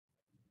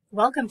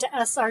Welcome to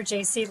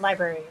SRJC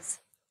Libraries.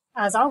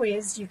 As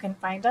always, you can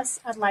find us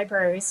at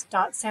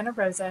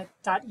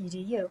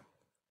libraries.santarosa.edu.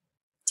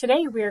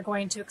 Today we are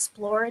going to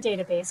explore a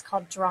database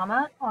called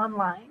Drama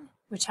Online,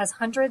 which has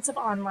hundreds of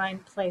online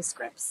play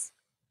scripts.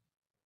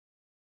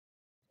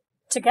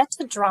 To get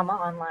to Drama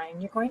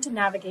Online, you're going to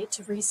navigate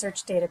to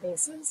Research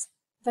Databases,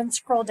 then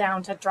scroll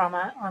down to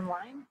Drama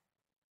Online.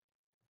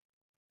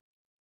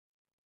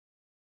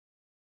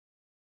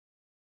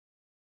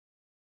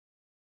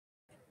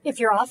 If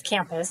you're off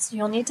campus,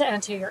 you'll need to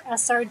enter your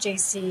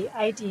SRJC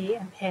ID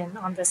and PIN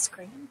on this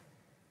screen.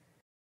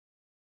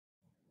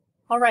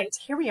 All right,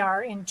 here we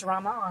are in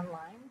Drama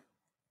Online.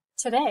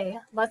 Today,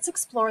 let's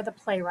explore the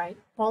playwright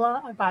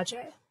Bola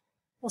Agbaje.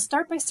 We'll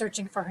start by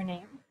searching for her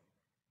name.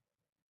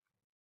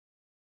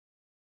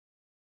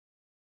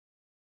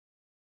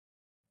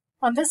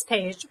 On this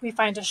page, we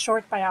find a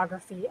short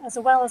biography as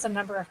well as a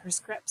number of her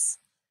scripts.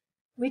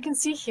 We can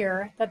see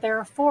here that there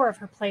are 4 of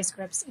her play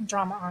scripts in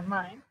Drama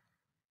Online.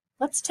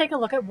 Let's take a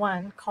look at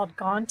one called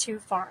Gone Too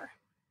Far.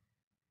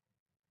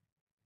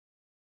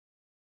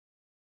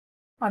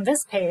 On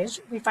this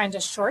page, we find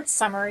a short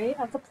summary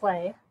of the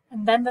play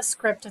and then the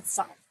script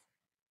itself.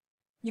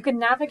 You can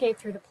navigate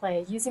through the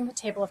play using the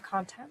table of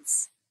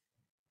contents.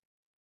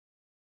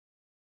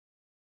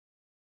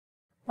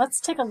 Let's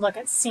take a look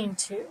at Scene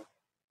 2.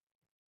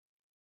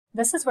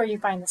 This is where you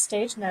find the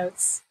stage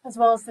notes as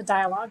well as the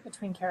dialogue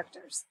between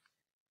characters.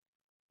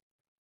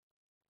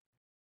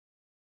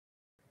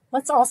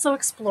 Let's also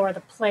explore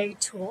the play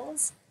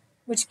tools,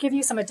 which give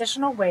you some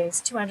additional ways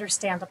to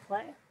understand the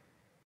play.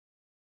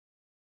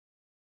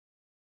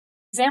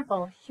 For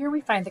example, here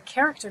we find the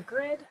character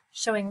grid,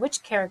 showing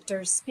which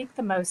characters speak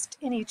the most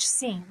in each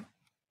scene.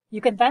 You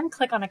can then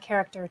click on a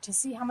character to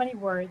see how many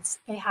words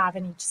they have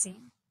in each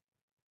scene.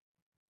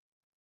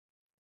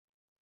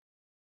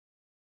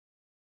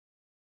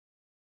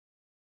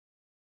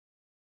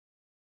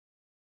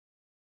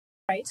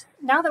 Right,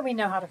 now that we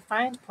know how to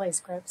find play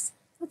scripts,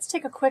 let's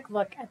take a quick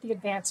look at the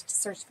advanced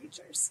search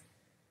features.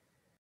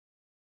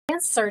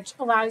 Advanced search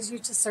allows you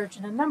to search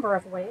in a number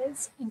of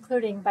ways,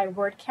 including by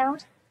word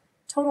count,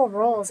 total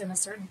roles in a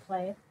certain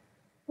play,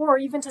 or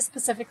even to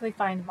specifically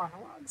find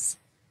monologues.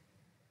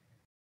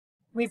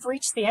 We've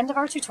reached the end of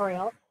our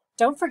tutorial.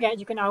 Don't forget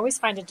you can always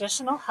find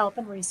additional help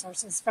and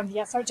resources from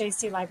the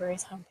SRJC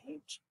Libraries homepage.